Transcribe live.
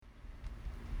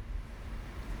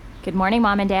Good morning,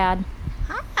 Mom and Dad.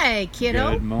 Hi,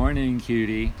 kiddo. Good morning,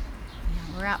 cutie.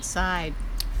 Yeah, we're outside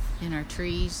in our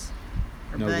trees.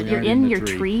 No, we You're aren't in the your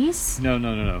tree. trees? No.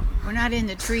 We're not in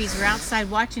the trees. We're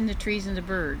outside watching the trees and the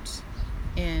birds.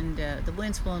 And the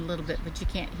wind's blowing a little bit, but you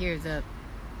can't hear the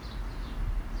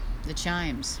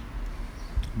chimes.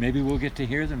 Maybe we'll get to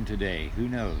hear them today. Who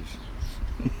knows?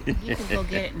 You can go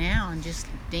get it now and just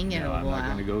ding it No, a I'm while. not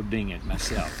going to go ding it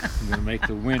myself. I'm going to make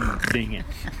the wind ding it.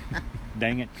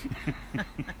 Dang it.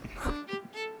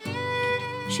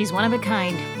 She's one of a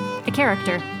kind, a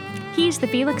character. He's the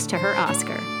Felix to her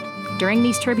Oscar. During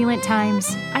these turbulent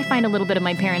times, I find a little bit of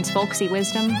my parents' folksy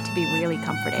wisdom to be really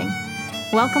comforting.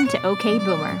 Welcome to OK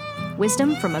Boomer.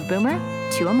 Wisdom from a boomer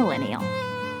to a millennial.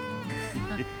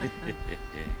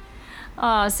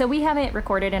 So we haven't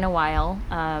recorded in a while.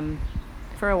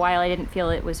 For a while, I didn't feel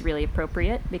it was really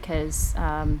appropriate because,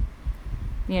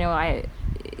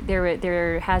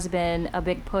 there has been a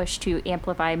big push to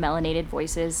amplify melanated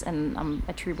voices, and I'm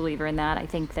a true believer in that. I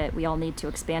think that we all need to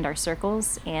expand our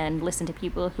circles and listen to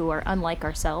people who are unlike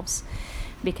ourselves,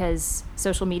 because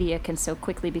social media can so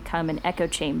quickly become an echo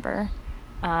chamber.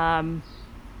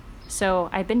 So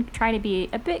I've been trying to be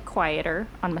a bit quieter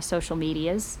on my social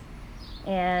medias,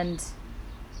 and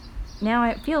now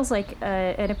it feels like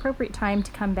an appropriate time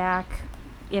to come back,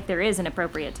 if there is an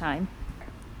appropriate time.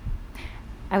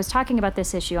 I was talking about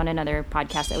this issue on another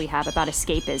podcast that we have about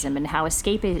escapism and how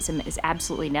escapism is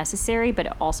absolutely necessary, but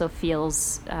it also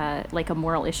feels like a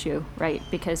moral issue, right?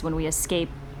 Because when we escape,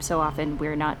 so often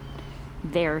we're not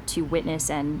there to witness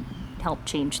and help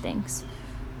change things.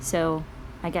 So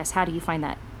I guess, how do you find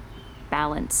that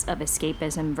balance of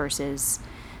escapism versus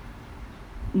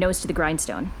nose to the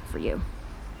grindstone for you?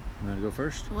 You want to go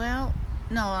first? Well,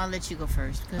 no, I'll let you go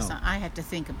first because Oh. I have to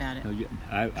think about it. No,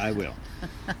 I will.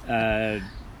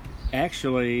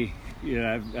 Actually,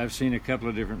 I've seen a couple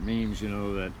of different memes,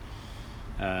 that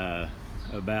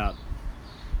about,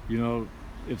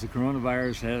 if the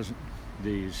coronavirus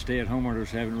the stay-at-home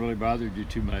orders haven't really bothered you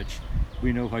too much,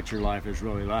 we know what your life is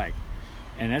really like.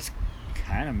 And that's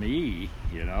kind of me,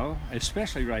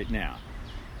 especially right now.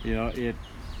 It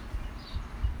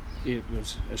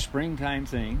was a springtime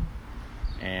thing,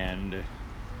 and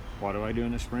what do I do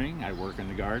in the spring? I work in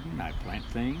the garden, I plant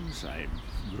things, I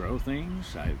grow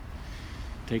things, I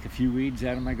take a few weeds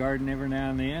out of my garden every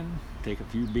now and then, take a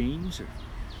few beans or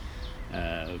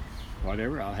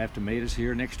whatever. I'll have tomatoes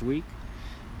here next week.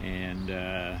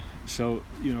 And so,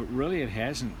 really it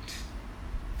hasn't,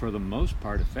 for the most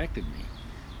part, affected me.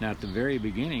 Now, at the very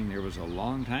beginning, there was a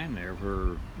long time there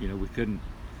where, we couldn't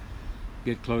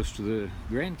get close to the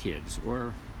grandkids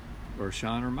or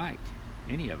Sean or Mike,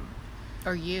 any of them.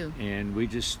 Or you. And we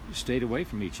just stayed away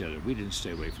from each other. We didn't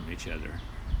stay away from each other.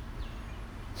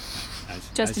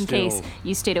 Just in case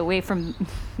you stayed away from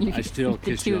I still the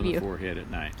kiss two you of on you. the forehead at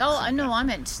night. Oh, I know. I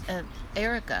meant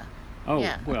Erica. Oh,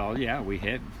 yeah. Well, yeah, we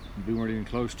weren't even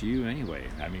close to you anyway.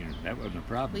 I mean, that wasn't a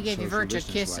problem. We gave you social virtual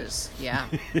distance-wise. kisses. Yeah.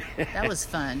 That was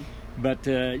fun. But,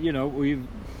 we've,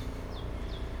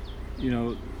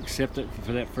 except that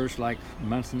for that first,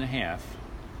 month and a half,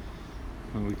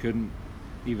 when we couldn't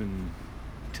even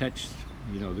touch,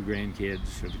 the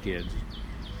grandkids or the kids,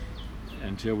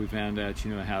 until we found out,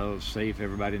 how safe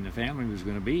everybody in the family was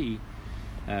going to be,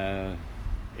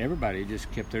 everybody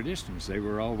just kept their distance. They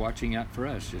were all watching out for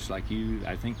us, just like you.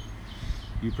 I think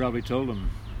you probably told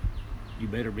them, you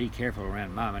better be careful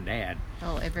around Mom and Dad.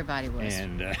 Oh, everybody was.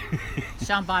 And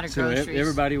Sean bought her so groceries.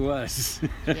 Everybody was.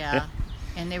 Yeah.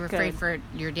 And they were afraid Good. for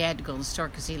your dad to go to the store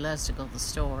because he loves to go to the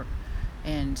store.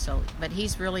 And so, but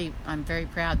I'm very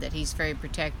proud that he's very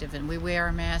protective, and we wear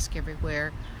a mask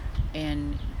everywhere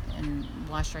and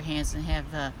wash our hands and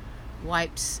have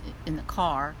wipes in the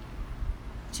car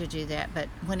to do that. But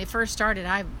when it first started,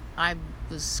 I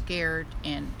was scared,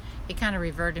 and it kind of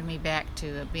reverted me back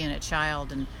to being a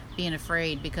child and being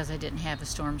afraid because I didn't have a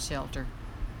storm shelter.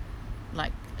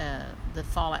 Like the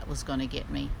fallout was going to get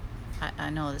me.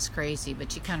 I know that's crazy,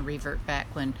 but you kind of revert back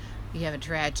when you have a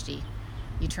tragedy.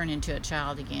 You turn into a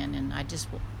child again, and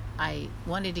I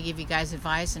wanted to give you guys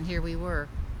advice, and here we were.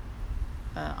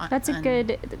 That's a good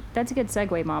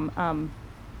segue, Mom.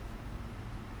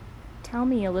 Tell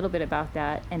me a little bit about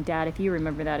that, and Dad, if you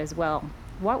remember that as well.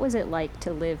 What was it like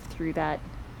to live through that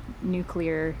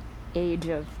nuclear age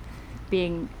of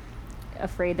being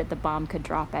afraid that the bomb could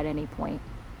drop at any point?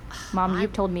 Mom,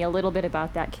 you've told me a little bit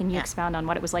about that. Can you expound on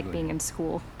what it was like being in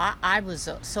school? I was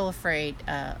so afraid.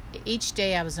 Each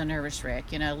day I was a nervous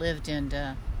wreck. I lived in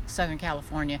Southern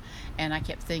California, and I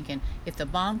kept thinking, if the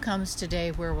bomb comes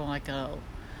today, where will I go?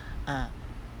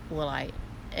 Will I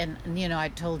and you know, I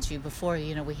told you before,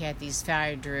 you know, we had these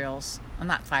fire drills, well,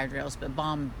 not fire drills, but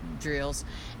bomb drills,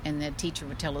 and the teacher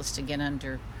would tell us to get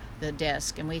under the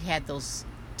desk, and we had those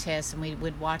tests, and we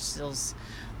would watch those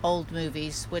old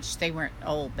movies, which they weren't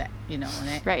old, but you know,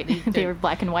 and Right. They were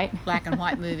black and white. black and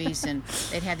white movies, and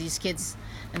they'd have these kids,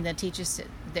 and the teachers,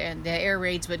 the air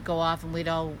raids would go off, and we'd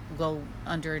all go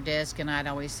under a desk, and I'd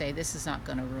always say, this is not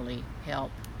going to really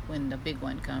help when the big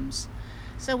one comes.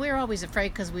 So we were always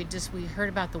afraid, because we heard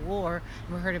about the war,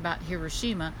 and we heard about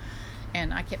Hiroshima,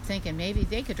 and I kept thinking maybe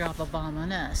they could drop a bomb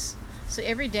on us. So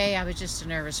every day I was just a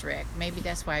nervous wreck. Maybe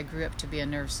that's why I grew up to be a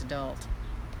nervous adult.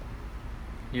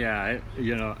 Yeah,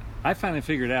 I finally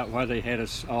figured out why they had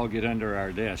us all get under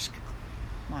our desk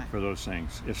Why? for those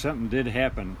things. If something did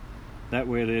happen, that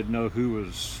way they'd know who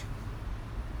was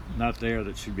not there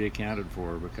that should be accounted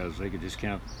for, because they could just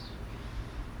count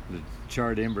the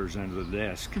charred embers under the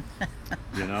desk.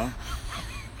 You know?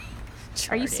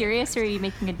 Are you serious, or are you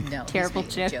making a No, terrible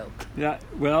he's making a joke? joke. Yeah.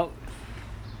 Well,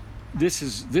 this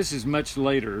is much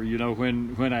later. You know,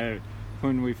 when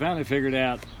we finally figured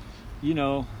out, you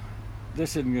know,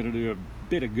 this isn't going to do a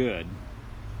bit of good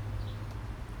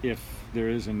if there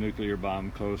is a nuclear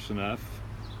bomb close enough.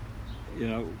 You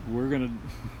know,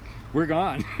 we're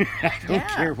gone. I don't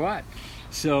Yeah. care what.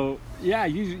 So yeah,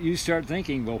 you start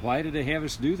thinking, well, why did they have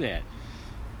us do that?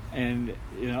 And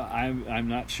you know, I'm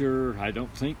not sure. I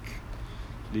don't think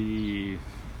the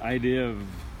idea of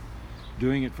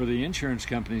doing it for the insurance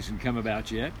companies had come about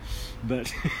yet,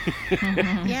 but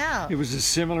Yeah. it was a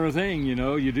similar thing. You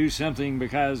know, you do something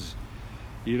because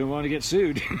you don't want to get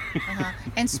sued.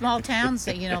 And small towns,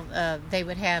 you know, they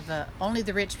would have only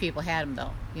the rich people had them,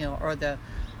 though, you know, or the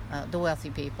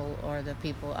wealthy people, or the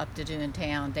people up to do in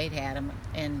town. They'd had them,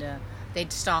 and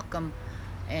they'd stock them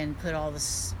and put all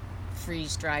this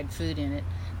freeze-dried food in it.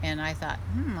 And I thought,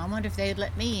 I wonder if they'd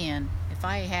let me in if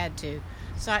I had to.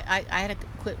 So I had to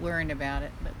quit worrying about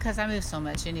it, because I moved so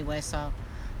much anyway. So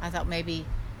I thought maybe,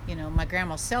 you know, my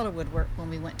grandma's cellar would work when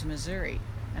we went to Missouri.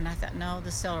 And I thought, no,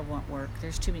 the cellar won't work.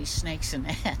 There's too many snakes in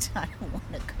that. I don't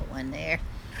want to go in there.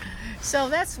 So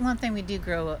that's one thing we do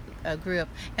grew up.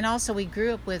 And also we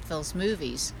grew up with those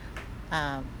movies.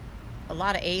 A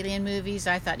lot of alien movies.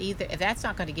 I thought, either if that's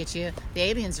not going to get you, the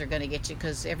aliens are going to get you,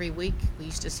 because every week we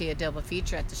used to see a double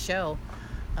feature at the show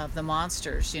of the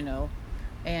monsters, you know.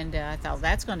 And I thought,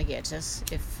 that's going to get us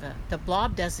if the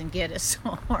Blob doesn't get us,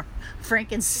 or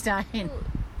Frankenstein.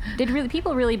 Did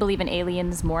people really believe in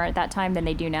aliens more at that time than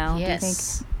they do now, do you think?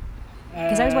 Yes.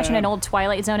 Because I was watching an old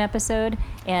Twilight Zone episode,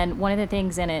 and one of the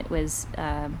things in it was,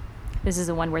 this is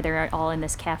the one where they're all in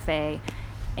this cafe,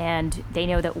 and they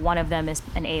know that one of them is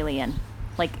an alien.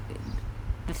 Like,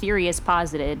 the theory is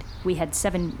posited, we had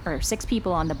 6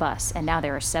 people on the bus, and now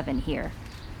there are 7 here.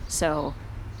 So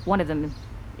one of them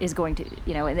is going to,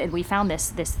 you know, and we found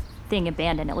this thing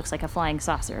abandoned. It looks like a flying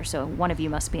saucer, so one of you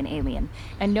must be an alien.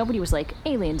 And nobody was like,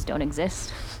 aliens don't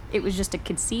exist. It was just a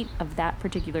conceit of that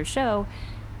particular show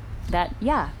that,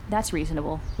 yeah, that's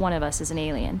reasonable. One of us is an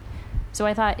alien. So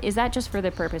I thought, is that just for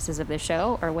the purposes of the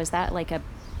show, or was that like a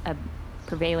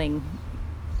prevailing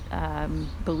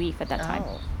belief at that time?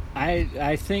 Oh.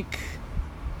 I think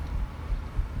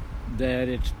that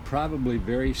it's probably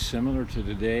very similar to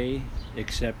today,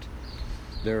 except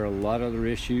there are a lot of other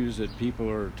issues that people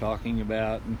are talking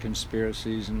about, and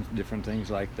conspiracies and different things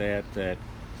like that the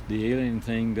alien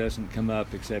thing doesn't come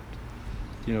up, except,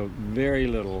 you know, very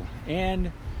little.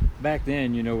 And back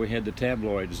then, you know, we had the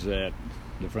tabloids that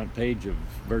the front page of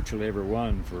virtually every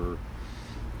one for,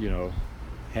 you know,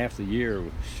 half the year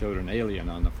showed an alien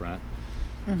on the front.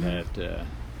 That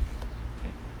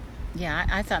Yeah,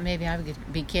 I thought maybe I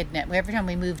would be kidnapped. Every time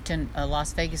we moved to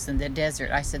Las Vegas in the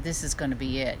desert, I said, this is going to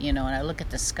be it, you know, and I look at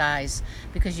the skies,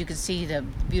 because you could see the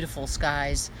beautiful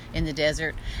skies in the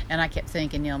desert, and I kept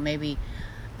thinking, you know, maybe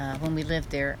when we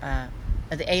lived there,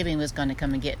 the alien was going to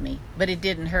come and get me. But it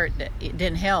didn't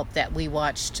help that we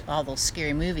watched all those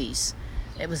scary movies.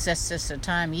 It was just a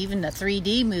time, even the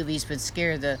 3D movies would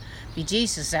scare the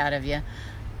bejesus out of you.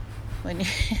 When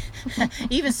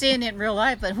even seeing it in real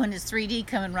life, but when it's 3D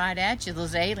coming right at you,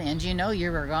 those aliens, you know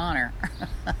you're a goner.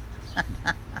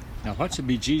 now, what's a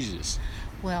bejesus?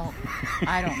 Well,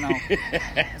 I don't know.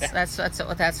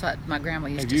 That's what my grandma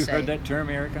used Have to you say. heard that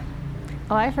term, Erica?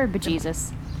 Oh, I've heard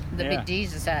bejesus. The Yeah. big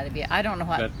Jesus out of you. I don't know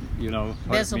what. That, you know,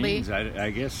 what it Bezzleby. means.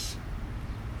 I guess.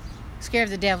 Scared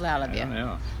the devil out of I you. don't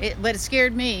know. But it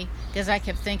scared me, because I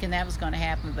kept thinking that was going to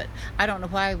happen. But I don't know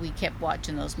why we kept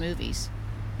watching those movies.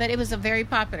 But it was a very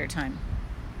popular time.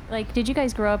 Like, did you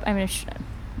guys grow up? I mean,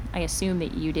 I assume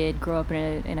that you did grow up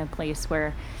in a place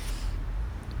where,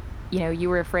 you know, you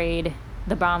were afraid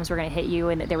the bombs were going to hit you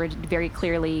and that there were very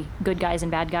clearly good guys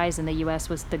and bad guys and the U.S.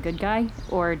 was the good guy?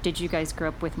 Or did you guys grow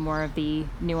up with more of the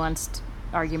nuanced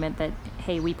argument that,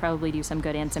 hey, we probably do some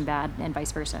good and some bad and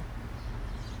vice versa?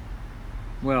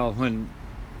 Well, when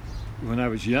I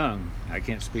was young, I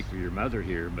can't speak for your mother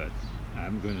here, but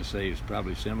I'm going to say it's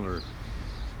probably similar.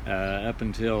 Up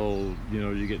until,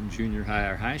 you get in junior high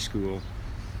or high school,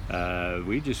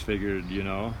 we just figured,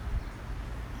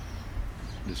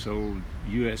 this old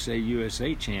USA,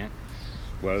 USA chant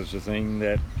was the thing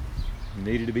that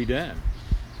needed to be done.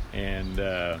 And,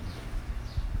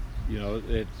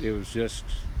 it was just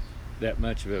that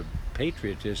much of a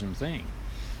patriotism thing.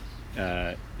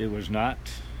 It was not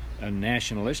a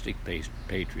nationalistic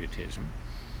patriotism,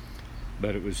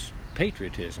 but it was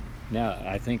patriotism. Now,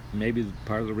 I think maybe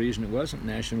part of the reason it wasn't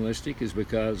nationalistic is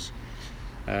because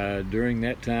during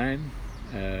that time,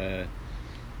 the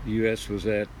U.S. was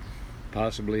at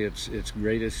possibly its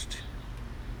greatest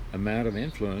amount of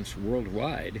influence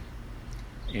worldwide,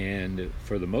 and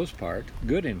for the most part,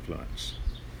 good influence.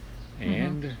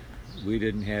 And we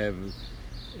didn't have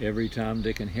every Tom,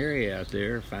 Dick, and Harry out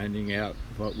there finding out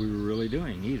what we were really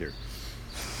doing either.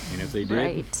 And if they did,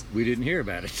 Right. we didn't hear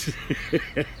about it.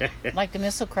 Like the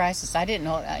missile crisis, I didn't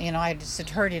know. I just had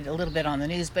heard it a little bit on the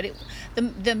news, but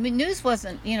the news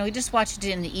wasn't. We just watched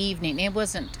it in the evening. It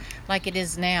wasn't like it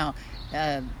is now.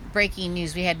 Breaking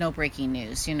news. We had no breaking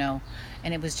news, and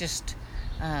it was just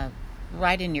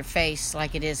right in your face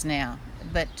like it is now.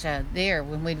 But there,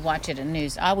 when we'd watch it in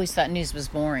news, I always thought news was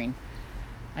boring.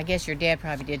 I guess your dad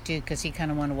probably did too, because he kind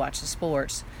of wanted to watch the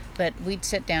sports. But we'd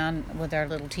sit down with our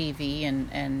little TV and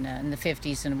in the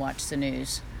 50s and watch the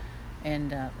news,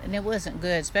 and it wasn't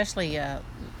good, especially after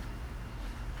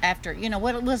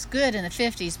what it was good in the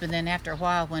 50s, but then after a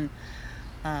while when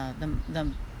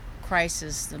the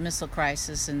crisis, the missile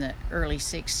crisis in the early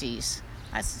 60s,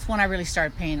 that's when I really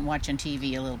started watching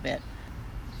TV a little bit.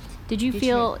 Did you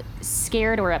feel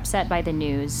scared or upset by the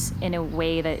news in a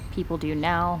way that people do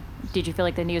now? Did you feel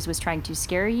like the news was trying to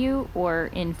scare you or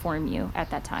inform you at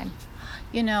that time?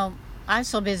 I was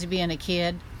so busy being a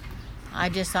kid. I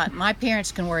just thought my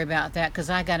parents can worry about that because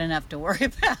I got enough to worry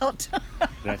about.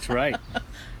 That's right.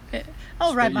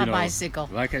 I'll ride my bicycle.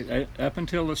 Like up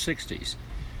until the 60s.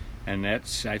 And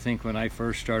that's, I think, when I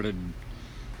first started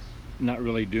not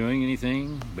really doing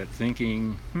anything, but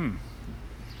thinking,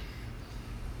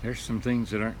 there's some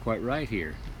things that aren't quite right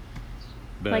here.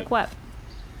 But, Like what?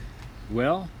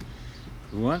 Well,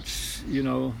 once,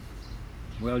 you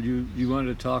wanted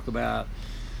to talk about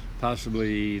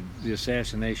possibly the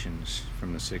assassinations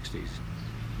from the 60s.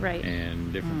 Right.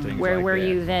 And different things Where like were that.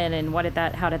 you then, and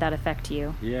how did that affect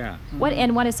you? Yeah.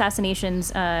 What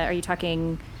assassinations are you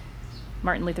talking?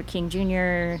 Martin Luther King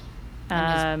Jr.,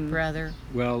 And his brother.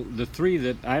 Well, the three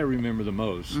that I remember the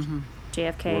most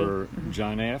JFK. were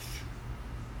John F.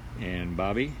 and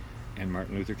Bobby and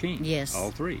Martin Luther King. Yes.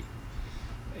 All three.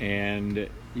 And,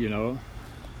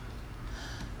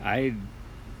 I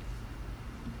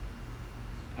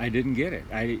didn't get it.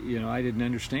 I didn't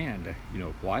understand.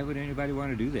 Why would anybody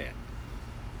want to do that?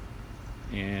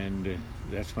 And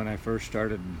that's when I first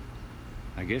started,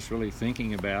 I guess, really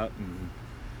thinking about and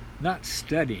not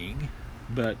studying,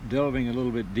 but delving a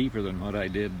little bit deeper than what I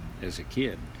did as a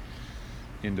kid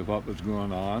into what was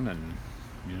going on. And,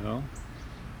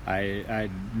 I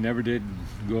never did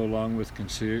go along with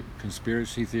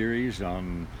conspiracy theories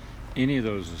on any of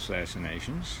those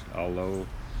assassinations, although,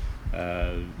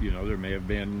 there may have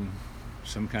been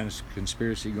some kind of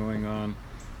conspiracy going on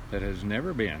that has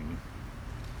never been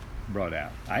brought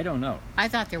out. I don't know. I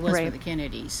thought there was Right. for the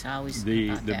Kennedys. I always The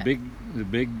thought that.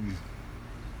 big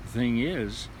thing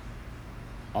is,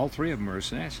 all three of them were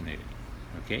assassinated.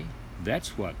 Okay,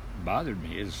 that's what bothered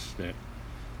me, is that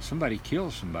somebody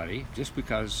kills somebody just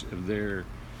because of their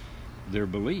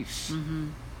beliefs.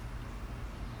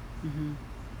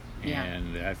 Yeah.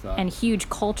 And I thought, And huge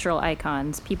cultural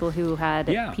icons, people who had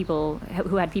Yeah. people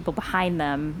behind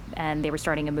them, and they were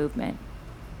starting a movement.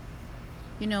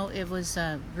 It was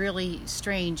really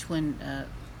strange when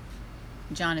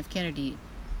John F. Kennedy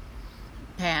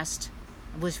passed,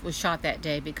 was shot that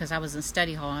day, because I was in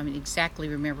study hall. I exactly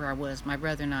remember I was. My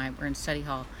brother and I were in study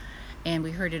hall, and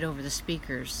we heard it over the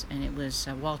speakers, and it was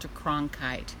Walter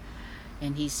Cronkite,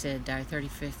 and he said, our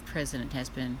 35th president has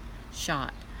been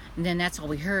shot. And then that's all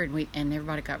we heard, and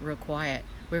everybody got real quiet.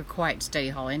 We were quiet in study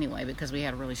hall anyway, because we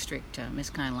had a really strict Miss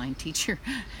Kindline teacher.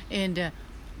 And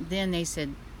then they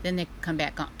said, then they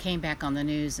came back on the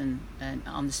news and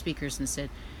on the speakers and said,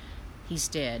 he's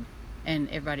dead. And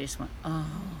everybody just went, oh.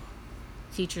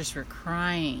 Teachers were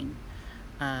crying.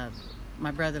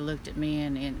 My brother looked at me,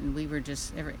 and we were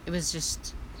just, it was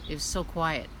just it was so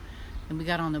quiet. And we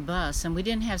got on the bus, and we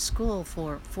didn't have school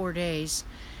for 4 days,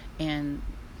 and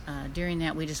during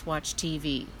that we just watched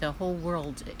TV. The whole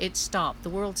world, it stopped. The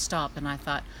world stopped, and I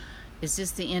thought, is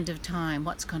this the end of time?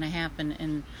 What's going to happen?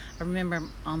 And I remember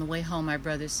on the way home, my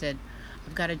brother said,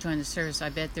 I've got to join the service. I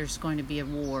bet there's going to be a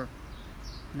war,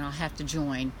 and I'll have to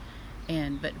join.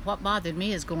 But what bothered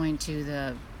me is going to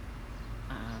the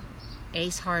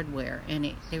Ace Hardware,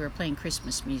 and they were playing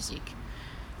Christmas music.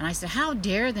 And I said, how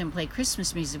dare them play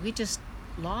Christmas music? We just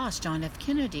lost John F.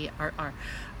 Kennedy, our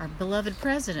beloved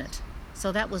president.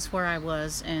 So that was where I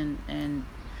was, and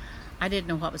I didn't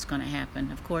know what was going to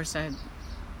happen. Of course, I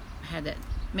had that.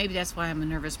 Maybe that's why I'm a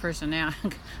nervous person now.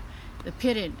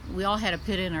 We all had a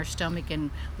pit in our stomach,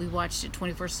 and we watched it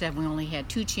 24/7. We only had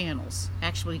 2 channels.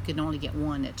 Actually, we could only get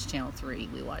one. It's Channel 3.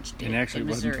 We watched it. And actually, in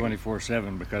it wasn't Missouri.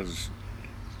 24/7 because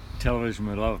television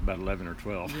went off about 11 or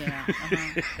 12. Yeah.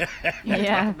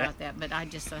 Yeah. Talk about that, but I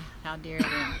just how dare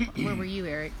them. Where were you,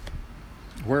 Eric?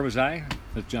 Where was I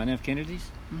with John F.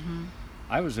 Kennedy's? Mm-hmm.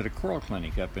 I was at a choral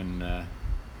clinic up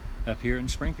here in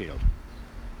Springfield,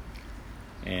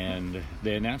 and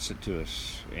they announced it to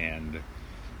us, and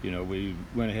we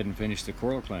went ahead and finished the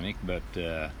choral clinic. But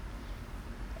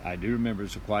I do remember it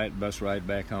was a quiet bus ride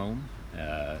back home.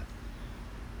 A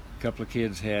couple of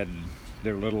kids had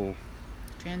their little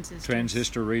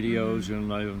transistor radios,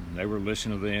 Mm-hmm. and they were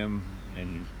listening to them,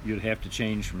 and you'd have to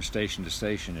change from station to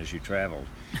station as you traveled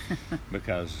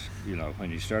because when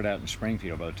you start out in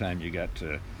Springfield, by the time you got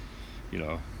to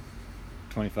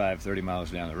 25-30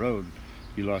 miles down the road,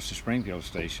 you lost the Springfield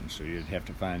station, so you'd have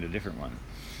to find a different one.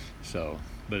 So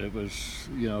but it was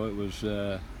it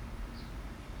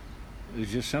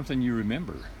was just something you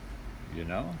remember,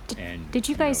 and Did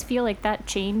you guys feel like that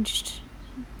changed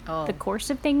Oh, the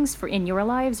course of things in your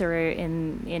lives, or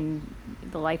in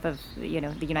the life of the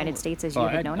United States as you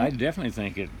had known I it? definitely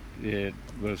think it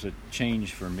was a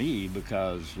change for me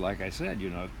because, like I said,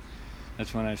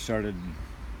 that's when I started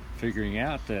figuring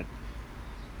out that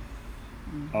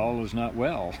all was not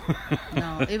well.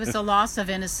 no, it was a loss of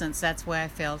innocence. That's why I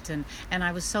felt, and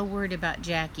I was so worried about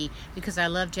Jackie because I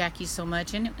love Jackie so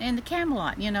much, and the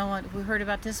Camelot. What we heard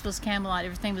about this was Camelot.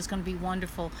 Everything was going to be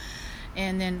wonderful,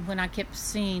 and then when I kept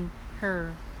seeing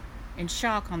her in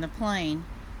shock on the plane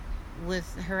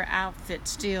with her outfit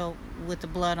still with the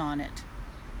blood on it,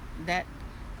 that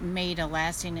made a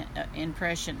lasting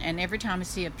impression. And every time I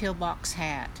see a pillbox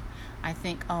hat, I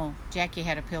think, oh, Jackie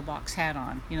had a pillbox hat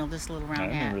on, this little I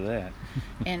round hat. remember that.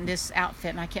 And this outfit,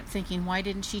 and I kept thinking, why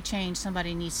didn't she change?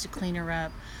 Somebody needs to clean her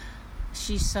up.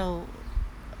 She's so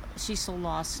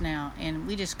lost now, and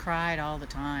we just cried all the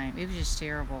time. It was just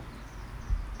terrible.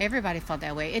 Everybody felt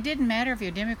that way. It didn't matter if you're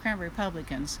Democrat or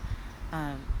Republicans.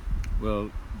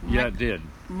 Well, yeah, it did.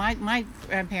 My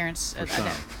grandparents For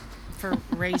some.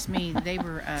 raised me. They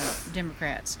were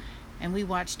Democrats, and we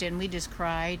watched it, and we just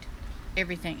cried.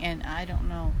 Everything, and I don't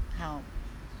know how.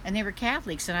 And they were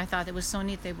Catholics, and I thought it was so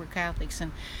neat they were Catholics.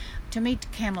 And to me,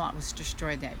 Camelot was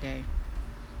destroyed that day.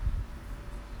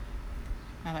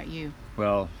 How about you?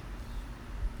 Well,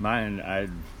 mine, I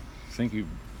think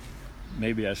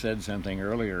maybe I said something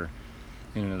earlier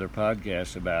in another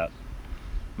podcast about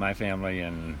my family,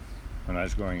 and when I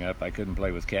was growing up, I couldn't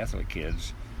play with Catholic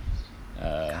kids.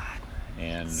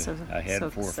 And I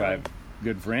had 4 or 5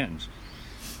 good friends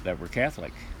that were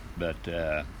Catholic, but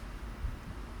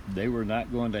they were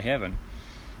not going to heaven.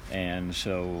 And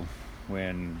so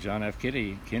when John F.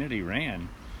 Kennedy ran,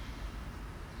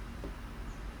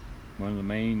 one of the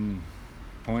main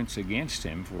points against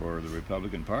him for the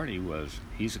Republican Party was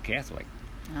he's a Catholic.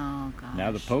 Oh, gosh.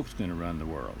 Now the Pope's going to run the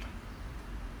world.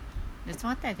 That's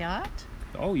what they thought?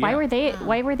 Oh, yeah.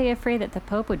 Why were they afraid that the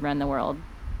Pope would run the world?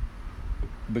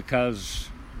 Because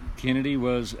Kennedy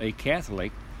was a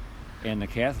Catholic, and the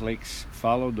Catholics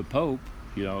followed the Pope.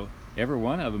 Every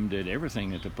one of them did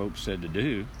everything that the Pope said to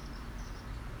do.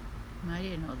 I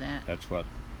didn't know that. That's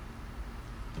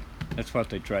what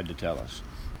they tried to tell us.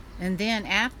 And then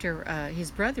after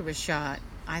his brother was shot,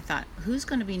 I thought, who's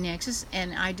going to be next?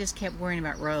 And I just kept worrying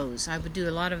about Rose. I would do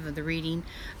a lot of the reading.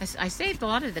 I saved a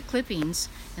lot of the clippings,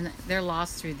 and they're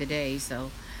lost through the days,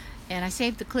 though. And I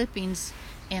saved the clippings,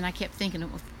 and I kept thinking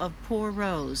of poor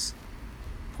Rose.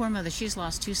 Poor mother, she's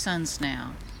lost 2 sons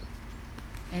now.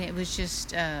 And it was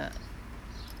just, and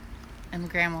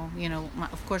Grandma,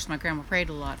 of course my grandma prayed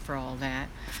a lot for all that.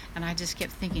 And I just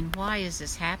kept thinking, why is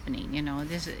this happening?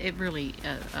 It really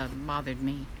bothered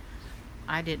me.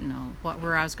 I didn't know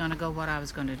where I was going to go, what I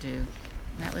was going to do.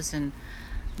 That was in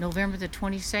November the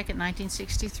 22nd,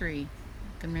 1963.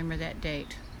 I can remember that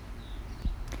date.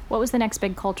 What was the next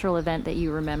big cultural event that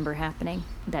you remember happening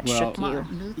that Well, shook you?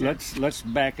 Martin Luther. let's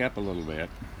back up a little bit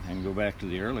and go back to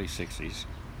the early 60s.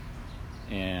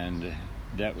 And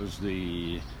that was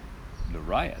the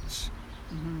riots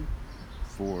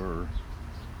for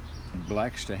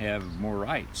blacks to have more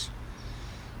rights.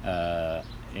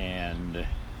 And,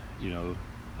 you know,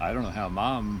 I don't know how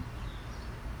Mom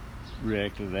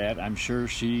reacted to that. I'm sure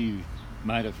she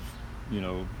might have, you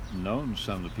know, known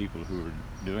some of the people who were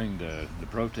doing the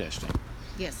protesting.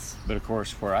 Yes. But of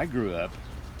course, where I grew up,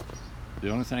 the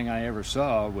only thing I ever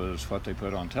saw was what they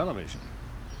put on television.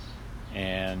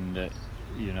 And,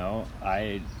 you know,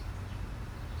 I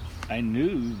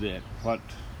knew that what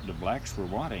the blacks were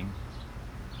wanting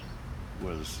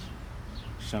was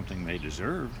something they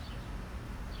deserved.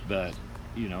 But,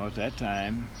 you know, at that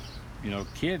time, you know,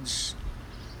 kids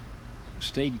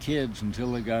stayed kids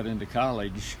until they got into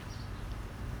college.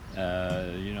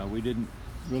 You know, we didn't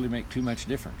really make too much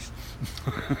difference.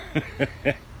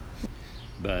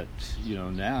 But, you know,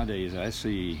 nowadays I've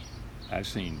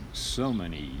seen so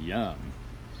many young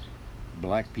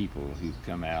black people who've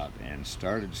come out and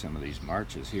started some of these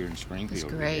marches here in Springfield.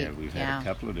 It's great. We've had a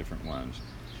couple of different ones.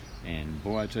 And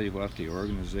boy, I tell you what, the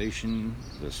organization,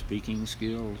 the speaking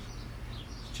skills,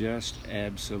 just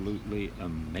absolutely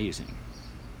amazing.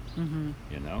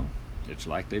 You know, it's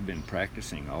like they've been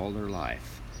practicing all their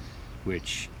life,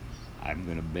 which I'm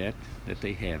going to bet that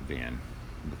they have been,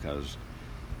 because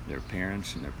their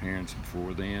parents and their parents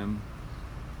before them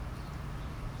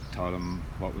taught them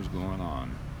what was going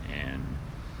on. And,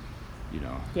 you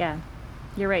know, Yeah,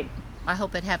 you're right. I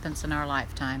hope it happens in our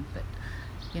lifetime, but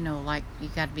you know, like, you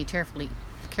got to be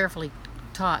carefully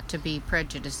taught to be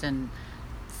prejudiced, and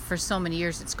for so many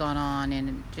years it's gone on,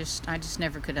 and I just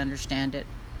never could understand it.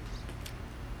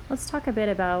 Let's talk a bit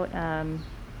about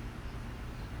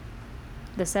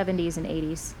the 70s and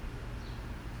 80s.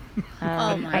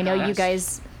 Oh my I know you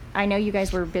gosh.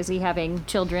 guys were busy having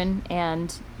children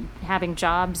and having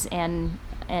jobs, and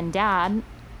Dad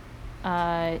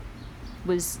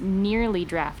was nearly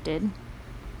drafted,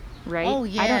 right? Oh,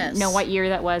 I don't know yes. what year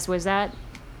that was. Was that?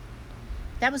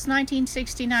 That was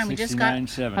 1969. We just 69,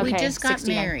 70. Okay, we just got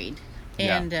 69. married,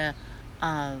 Yeah.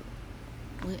 and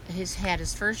had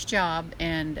his first job,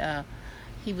 and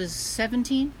he was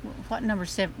 17. What number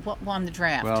 7? What won the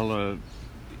draft? well,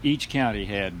 each county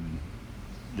had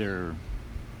their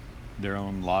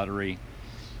own lottery,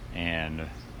 and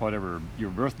whatever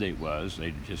your birth date was,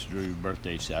 they just drew birth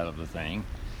dates out of the thing,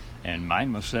 and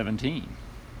mine was 17,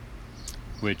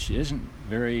 which isn't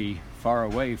very far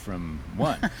away from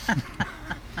 1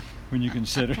 when you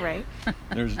consider Right.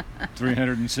 there's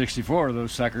 364 of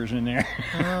those suckers in there.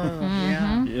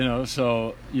 Yeah. You know,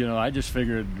 so, you know, I just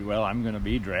figured, well, I'm going to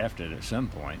be drafted at some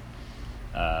point.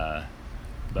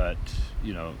 But,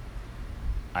 you know,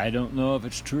 I don't know if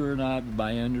it's true or not.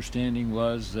 My understanding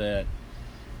was that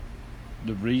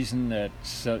the reason that,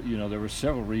 you know, there were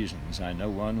several reasons. I know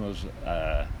one was,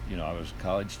 you know, I was a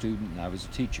college student and I was a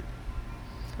teacher.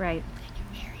 Right.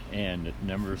 And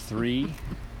number 3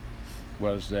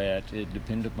 was that it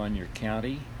depended upon your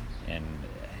county and,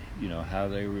 you know, how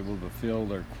they were able to fill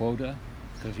their quota,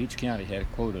 because each county had a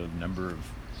quota of number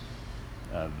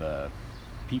of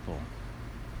people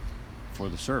for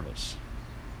the service.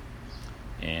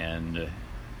 And,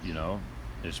 you know,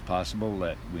 it's possible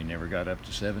that we never got up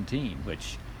to 17,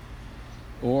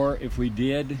 or if we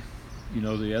did, you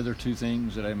know, the other 2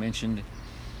 things that I mentioned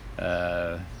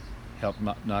helped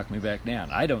knock me back down.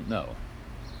 I don't know.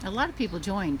 A lot of people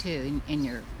joined too in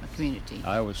your community.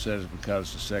 I always said it's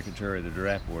because the secretary of the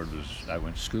draft board I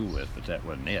went to school with, but that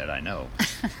wasn't it, I know.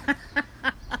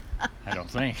 I don't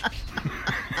think.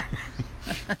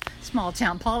 Small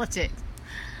town politics.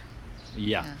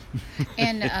 Yeah.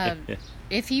 And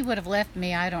if he would have left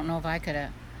me, I don't know if I could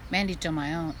have managed on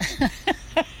my own.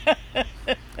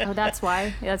 Oh, that's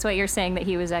why. That's what you're saying, that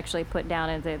he was actually put down,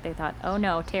 and they thought, oh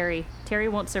no, Terry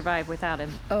won't survive without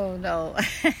him. Oh no.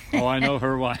 Oh, I know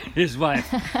his wife.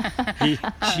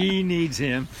 She needs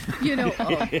him. You know,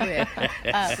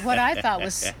 what I thought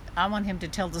was, I want him to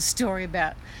tell the story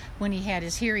about when he had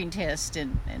his hearing test,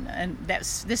 and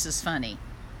this is funny.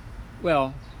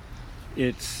 Well,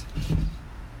 it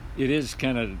is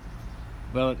kind of,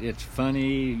 well, it's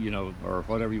funny, you know, or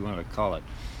whatever you want to call it.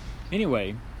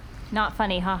 Anyway, Not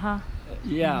funny, haha.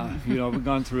 yeah, you know, we've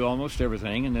gone through almost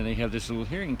everything, and then they have this little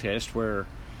hearing test where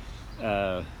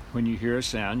when you hear a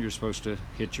sound, you're supposed to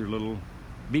hit your little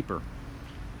beeper.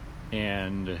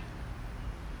 And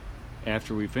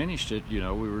after we finished it, you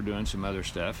know, we were doing some other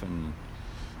stuff, and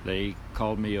they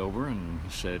called me over and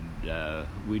said,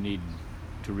 we need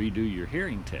to redo your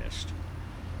hearing test.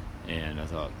 And I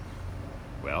thought,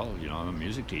 well, I'm a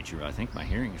music teacher. I think my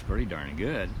hearing is pretty darn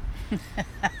good.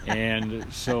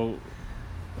 And so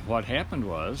what happened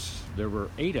was there were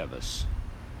 8 of us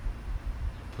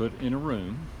put in a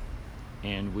room,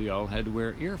 and we all had to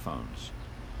wear earphones.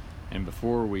 And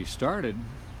before we started,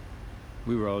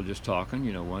 we were all just talking,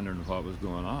 wondering what was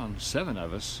going on. 7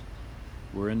 of us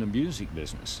were in the music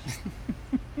business.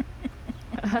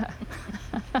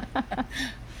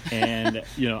 And,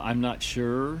 I'm not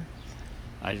sure.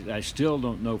 I still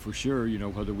don't know for sure,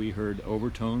 whether we heard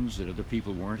overtones that other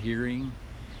people weren't hearing,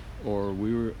 or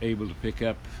we were able to pick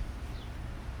up,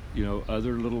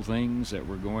 other little things that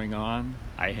were going on.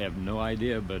 I have no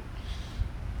idea, but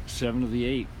 7 of the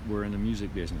 8 were in the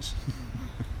music business.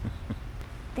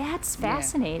 That's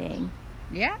fascinating.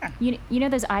 Yeah. You know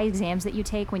those eye exams that you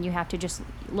take when you have to just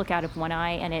look out of one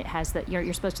eye, and it has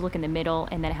you're supposed to look in the middle,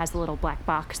 and then it has the little black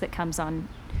box that comes on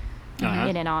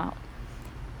in and out.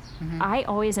 Mm-hmm. I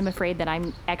always am afraid that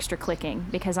I'm extra clicking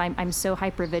because I'm so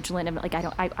hyper vigilant and like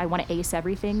I want to ace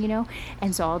everything,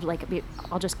 and so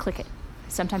I'll just click it.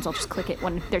 Sometimes I'll just click it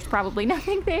when there's probably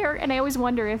nothing there, and I always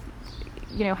wonder if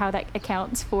how that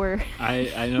accounts for.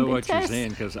 I know what test. you're saying,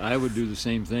 because I would do the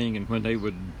same thing, and when they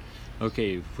would,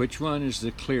 okay, which one is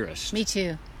the clearest? Me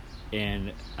too.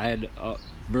 And I'd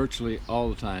virtually all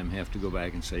the time have to go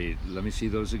back and say, let me see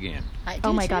those again.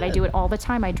 Oh my God, I do it all the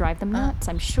time. I drive them nuts,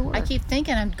 I'm sure. I keep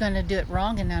thinking I'm going to do it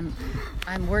wrong, and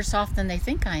I'm worse off than they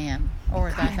think I am. Or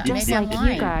I thought just maybe like I'm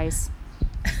lying. you guys.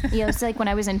 It's like when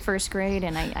I was in first grade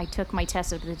and I took my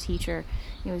test with the teacher.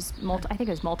 It was I think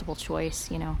it was multiple choice,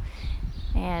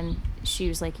 and she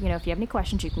was like, if you have any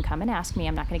questions, you can come and ask me.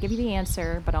 I'm not going to give you the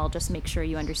answer, but I'll just make sure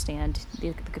you understand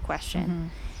the question. Mm-hmm.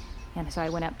 And so I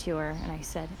went up to her and I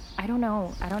said, I don't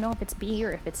know if it's B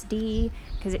or if it's D,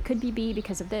 because it could be B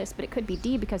because of this, but it could be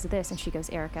D because of this. And she goes,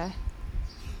 Erica,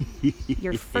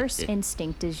 your first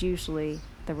instinct is usually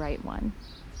the right one.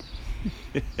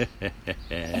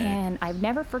 And I've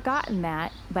never forgotten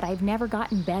that, but I've never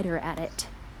gotten better at it.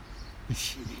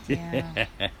 Yeah.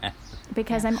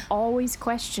 Because I'm always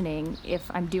questioning if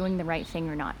I'm doing the right thing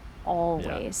or not.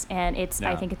 Always. Yeah. And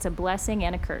I think it's a blessing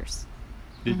and a curse.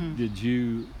 Did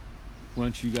you,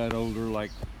 once you got older,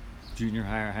 like junior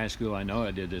high or high school, I know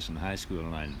I did this in high school,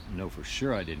 and I know for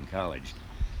sure I did in college,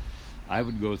 I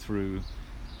would go through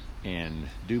and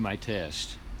do my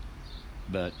test,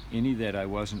 but any that I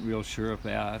wasn't real sure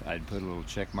about, I'd put a little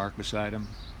check mark beside them,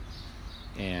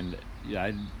 and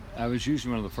I was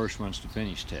usually one of the first ones to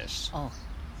finish tests. Oh,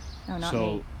 not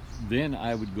so me. Then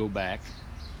I would go back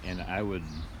and I would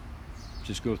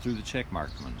just go through the check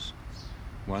marked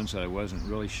ones that I wasn't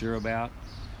really sure about,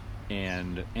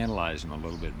 and analyze them a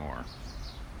little bit more.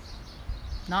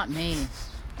 Not me.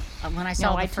 When I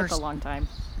saw I the first, took a long time.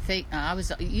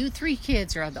 You 3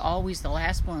 kids are always the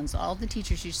last ones. All the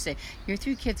teachers used to say, your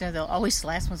 3 kids are always the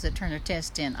last ones that turn their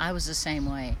test in. I was the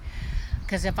same way.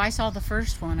 Because if I saw the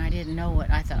first one, I didn't know it.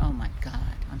 I thought, oh my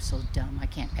God, I'm so dumb. I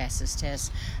can't pass this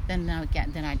test. Then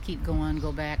I'd keep going,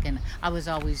 go back, and I was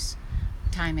always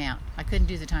time out. I couldn't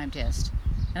do the time test.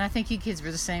 And I think you kids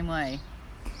were the same way.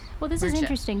 Well, this is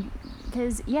interesting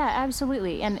because, yeah,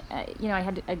 absolutely. And, I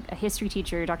had a history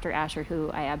teacher, Dr. Asher,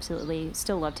 who I absolutely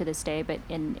still love to this day. But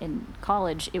in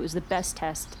college, it was the best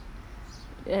testing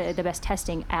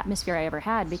atmosphere I ever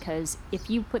had, because if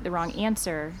you put the wrong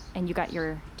answer and you got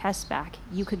your test back,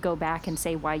 you could go back and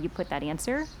say why you put that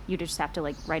answer. You just have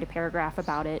to write a paragraph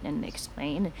about it and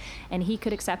explain, and he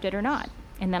could accept it or not.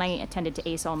 And then I tended to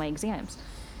ace all my exams.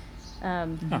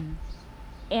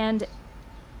 And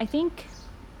I think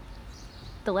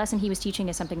the lesson he was teaching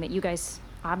is something that you guys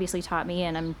obviously taught me,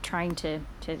 and I'm trying to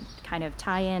kind of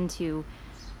tie into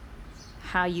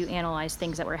how you analyze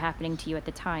things that were happening to you at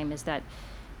the time, is that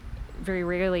very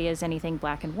rarely is anything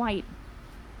black and white,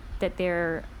 that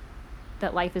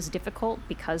life is difficult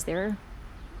because there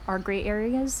are gray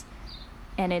areas,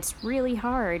 and it's really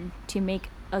hard to make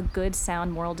a good,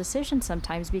 sound moral decision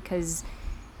sometimes because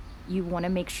you want to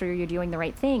make sure you're doing the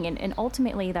right thing, and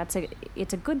ultimately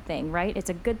it's a good thing, right? It's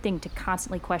a good thing to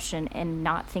constantly question and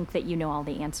not think that you know all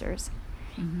the answers.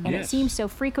 Mm-hmm. And It seems so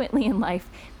frequently in life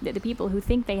that the people who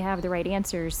think they have the right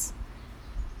answers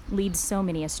lead so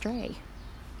many astray.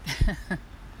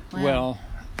 Well,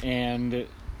 and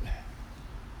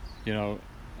I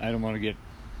don't want to get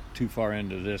too far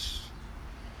into this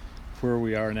where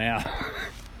we are now,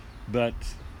 but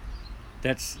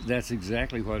that's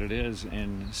exactly what it is.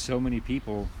 And so many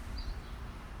people,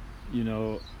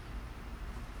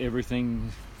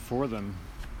 everything for them,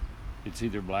 it's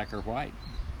either black or white,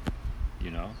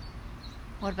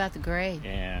 What about the gray?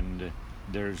 And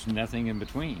there's nothing in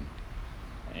between.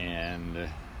 And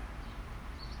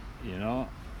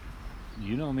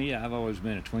you know me, I've always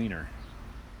been a tweener.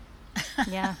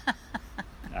 Yeah.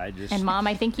 I just And Mom,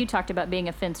 I think you talked about being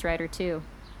a fence rider too.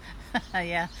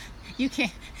 Yeah, you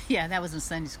can't. Yeah, that was in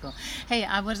Sunday school. Hey,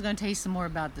 I was going to tell you some more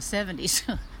about the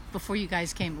 70s before you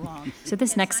guys came along. So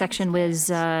this next section was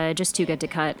just too good to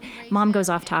cut. Mom goes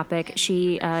off topic.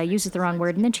 She uses the wrong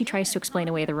word, and then she tries to explain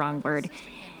away the wrong word.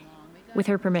 With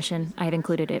her permission, I've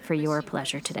included it for your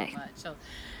pleasure today.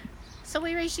 So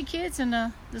we raised the kids in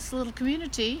this little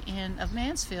community of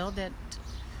Mansfield that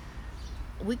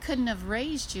we couldn't have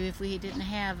raised you if we didn't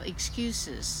have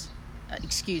excuses.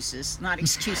 Excuses, not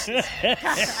excuses.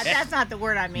 That's not the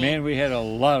word I mean. Man, we had a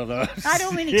lot of those. I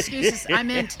don't mean excuses. I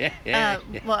meant,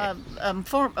 what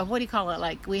do you call it?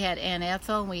 Like, we had Aunt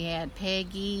Ethel, we had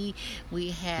Peggy,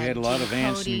 we had a lot of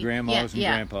aunts Cody. and grandmas and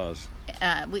Yeah. grandpas.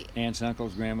 We Aunts,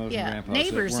 uncles, grandmas, and grandpas.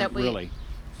 neighbors that that weren't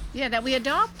really. that we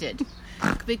adopted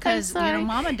because I'm sorry.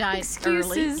 Mama died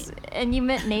Excuses, early. and you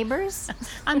meant neighbors?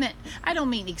 I don't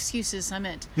mean excuses. I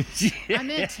meant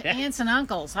aunts and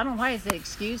uncles. I don't know why I said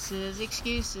excuses.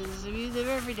 Excuses. We use it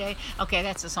every day. Okay,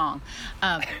 that's a song.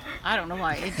 I don't know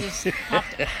why it just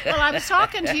popped. Well, I was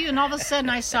talking to you, and all of a sudden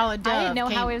I saw a dove. I didn't know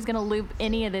how I came- was going to loop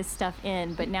any of this stuff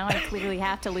in, but now I clearly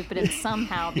have to loop it in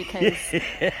somehow because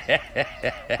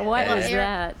what Well, is Eric-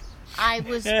 that? I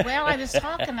was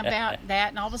talking about that,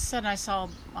 and all of a sudden I saw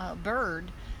a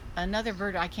bird, another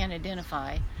bird I can't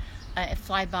identify,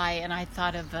 fly by, and I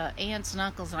thought of aunts and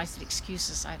uncles, and I said,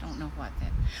 "Excuses, I don't know what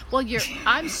that." Well,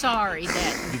 I'm sorry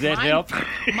that. Did that help?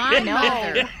 My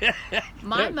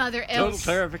mother, Total Elsie.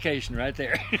 clarification right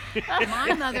there.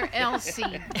 My mother,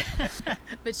 Elsie.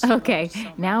 But she Okay, loved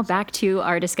so now much. back to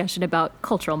our discussion about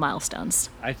cultural milestones.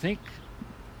 I think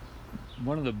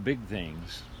one of the big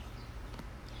things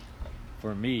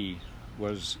for me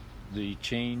was the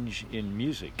change in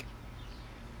music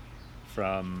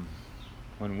from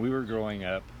when we were growing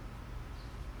up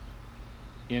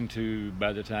into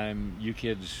by the time you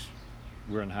kids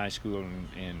were in high school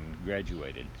and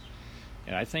graduated.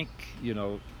 And I think,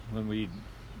 when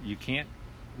you can't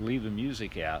leave the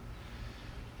music out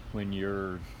when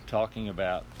you're talking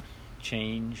about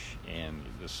change and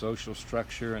the social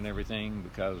structure and everything,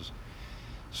 because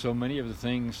so many of the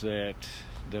things that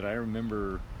I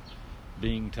remember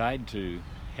being tied to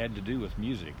had to do with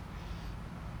music.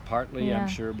 Partly, Yeah. I'm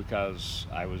sure, because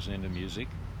I was into music,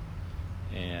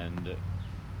 and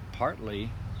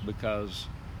partly because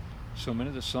so many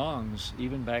of the songs,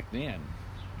 even back then,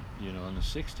 in the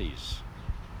 60s,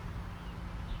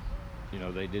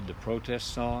 they did the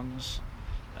protest songs,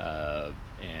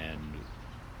 and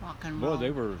Rock and roll.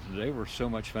 boy, they were so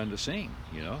much fun to sing,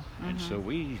 and so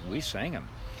we sang them.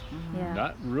 Yeah.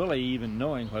 Not really even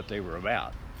knowing what they were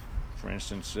about. For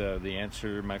instance, the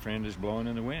answer, my friend, is blowing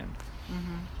in the wind.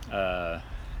 There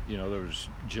was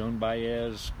Joan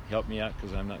Baez. Help me out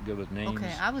because I'm not good with names.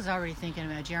 Okay, I was already thinking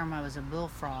about Jeremiah was a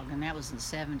bullfrog, and that was in the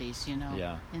 70s,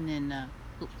 Yeah. And then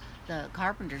the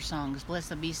Carpenter songs, Bless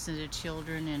the Beast and the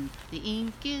Children, and The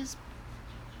Ink is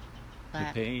The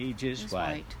Black. page is It's white.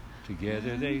 white.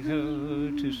 Together they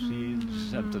go to see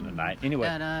something tonight. Anyway,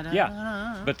 Da-da-da-da.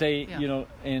 yeah. But they, Yeah.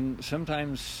 and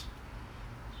sometimes,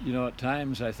 at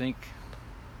times I think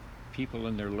people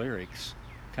in their lyrics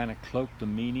kind of cloak the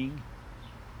meaning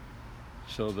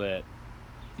so that,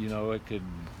 it could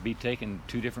be taken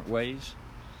two different ways.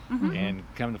 And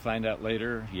come to find out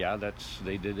later,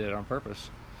 they did that on purpose,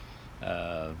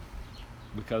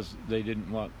 because they didn't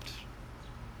want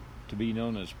to be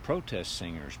known as protest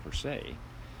singers per se,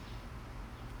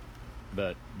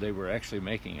 but they were actually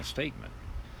making a statement.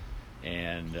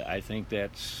 And I think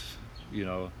that's,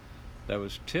 that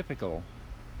was typical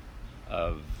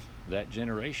of that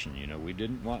generation. We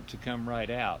didn't want to come right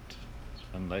out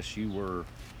unless you were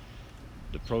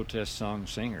the protest song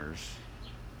singers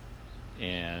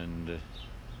and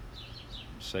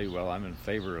say, well, I'm in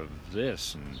favor of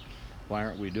this, and why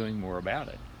aren't we doing more about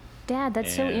it? Dad,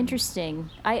 that's so And interesting.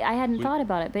 I hadn't we- thought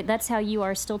about it, but that's how you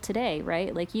are still today,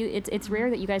 right? Like it's rare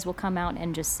that you guys will come out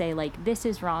and just say like this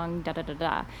is wrong, da da da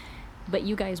da. But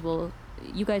you guys will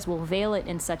veil it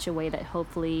in such a way that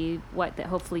hopefully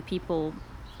people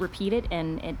repeat it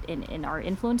and are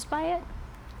influenced by it.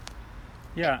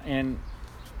 Yeah, and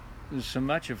so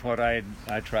much of what I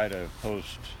try to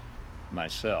post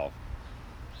myself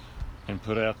and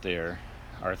put out there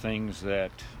are things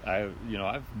that I've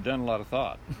done a lot of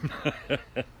thought,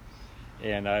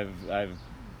 and I've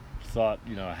thought,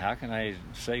 how can I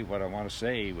say what I want to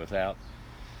say without,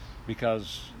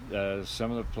 because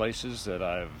some of the places that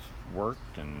I've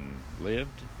worked and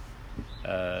lived,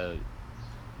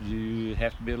 you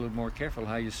have to be a little more careful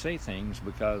how you say things,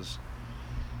 because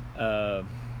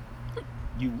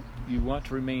you want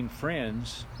to remain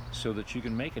friends so that you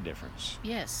can make a difference.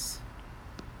 Yes.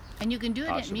 And you can do it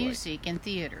Possibly. in music and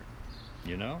theater.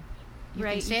 You know. You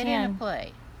Right, can say you it in can. a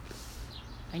play.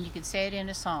 And you can say it in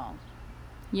a song.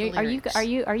 You, The are you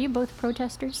lyrics. are you both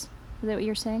protesters? Is that what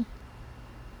you're saying?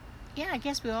 Yeah, I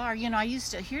guess we are. You know, I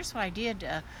used to. Here's what I did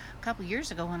a couple years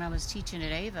ago when I was teaching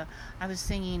at Ava. I was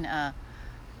singing. Da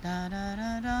da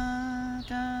da da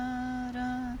da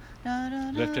da da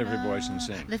da. Lift every voice and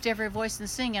sing. Lift every voice and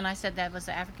sing. And I said that was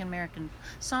the African American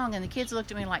song. And the kids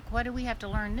looked at me like, "Why do we have to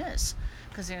learn this?"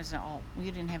 Because there's we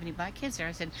didn't have any black kids there.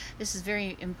 I said, "This is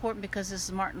very important because this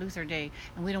is Martin Luther Day,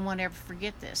 and we don't want to ever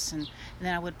forget this." And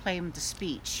then I would play them the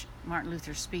speech, Martin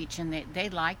Luther's speech, and they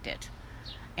liked it.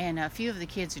 And a few of the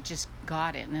kids had just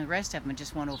got it, and the rest of them had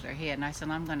just went over their head. And I said,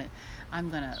 I'm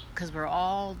gonna, because we're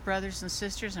all brothers and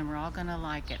sisters, and we're all gonna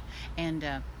like it. And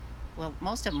well,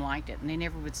 most of them liked it, and they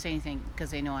never would say anything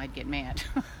because they know I'd get mad.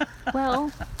 Well,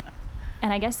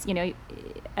 and I guess,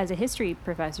 as a history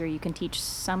professor, you can teach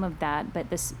some of that, but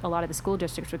a lot of the school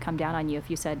districts would come down on you if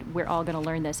you said, we're all going to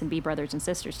learn this and be brothers and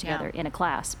sisters together in a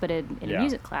class. But in a Yeah.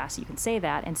 music class, you can say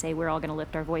that and say, we're all going to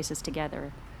lift our voices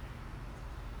together.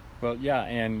 Well, yeah,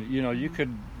 and you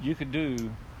could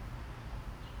do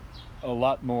a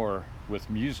lot more with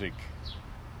music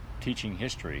teaching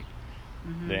history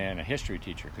than a history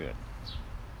teacher could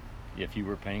if you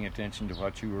were paying attention to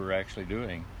what you were actually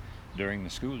doing during the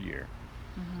school year.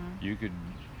 You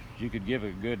could give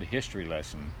a good history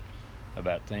lesson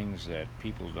about things that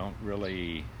people don't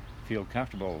really feel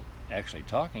comfortable actually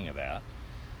talking about,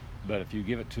 but if you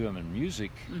give it to them in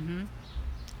music,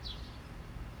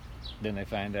 then they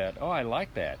find out, oh, I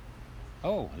like that.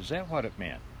 Oh, is that what it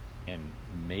meant? And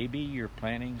maybe you're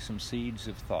planting some seeds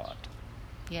of thought.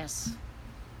 Yes.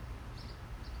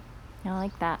 I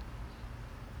like that.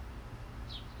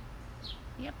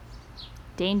 Yep.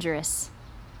 Dangerous.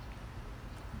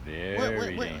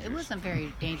 Very It dangerous. wasn't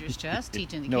very dangerous to us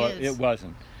teaching the No, kids. it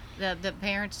wasn't. The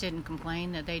parents didn't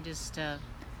complain that they just.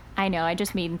 I know. I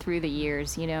just mean through the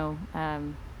years,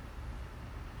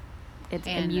 it's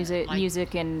And,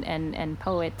 music and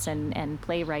poets and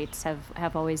playwrights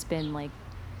have always been like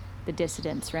the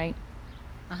dissidents, right?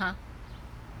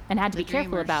 And had to The be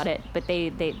careful dreamers. about it, but they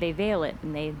veil it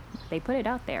and they put it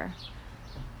out there.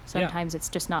 Sometimes it's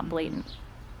just not blatant.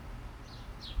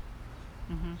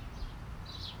 And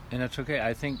that's okay.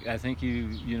 I think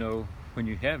you know when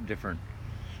you have different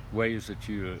ways that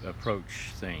you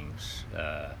approach things,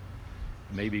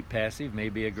 maybe passive,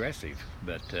 maybe aggressive,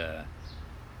 but the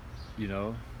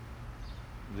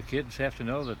kids have to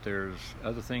know that there's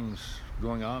other things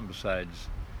going on besides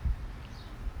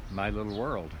my little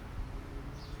world.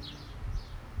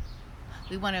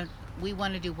 We want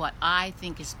to do what I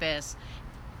think is best,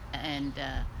 and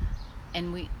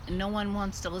no one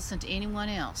wants to listen to anyone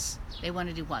else. They want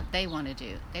to do what they want to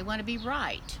do. They want to be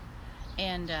right,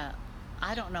 and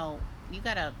I don't know. You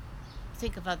got to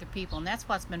think of other people, and that's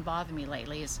what's been bothering me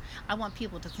lately. Is I want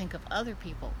people to think of other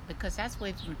people because that's what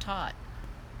we've been taught.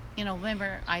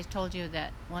 Remember I told you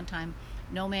that one time,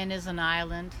 "No man is an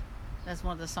island." That's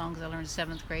one of the songs I learned in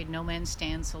 7th grade. No man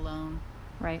stands alone.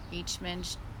 Right. Each man.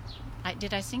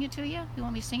 Did I sing it to you? You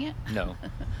want me to sing it? No.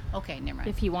 Okay, never mind.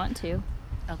 If you want to.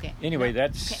 Okay. Anyway, No,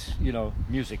 that's okay.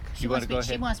 Music. She You want wants to go me.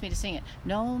 ahead? She wants me to sing it.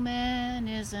 No man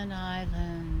is an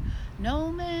island.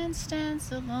 No man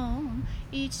stands alone.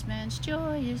 Each man's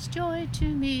joy is joy to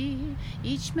me.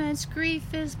 Each man's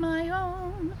grief is my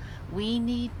own. We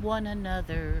need one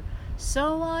another,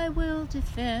 so I will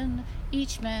defend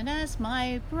each man as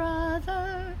my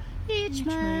brother. Each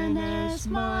man as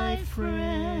my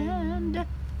friend.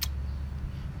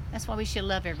 That's why we should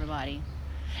love everybody.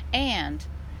 And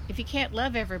if you can't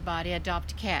love everybody,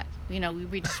 adopt a cat. We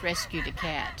just rescued a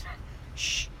cat.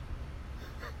 Shh.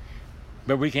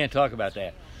 But we can't talk about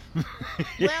that.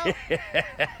 Well,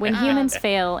 When humans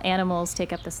fail, animals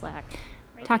take up the slack.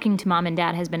 Talking to Mom and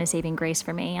Dad has been a saving grace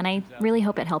for me, and I really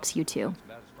hope it helps you too.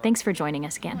 Thanks for joining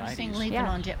us again. sing "Leaving Yeah.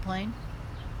 on Jet Plane."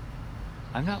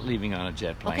 I'm not leaving on a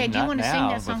jet plane. Okay, do you not want to now, sing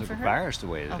that song with for the her? virus the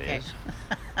way it Okay. is.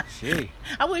 Gee.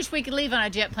 I wish we could leave on a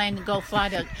jet plane and go fly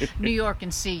to New York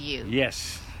and see you.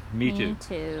 Yes, me too. Me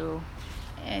too.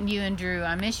 And you and Drew,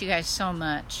 I miss you guys so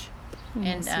much.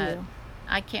 Miss you.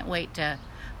 I can't wait to.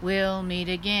 We'll meet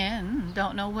again.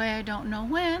 Don't know where, don't know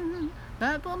when,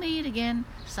 but we'll meet again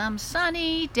some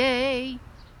sunny day.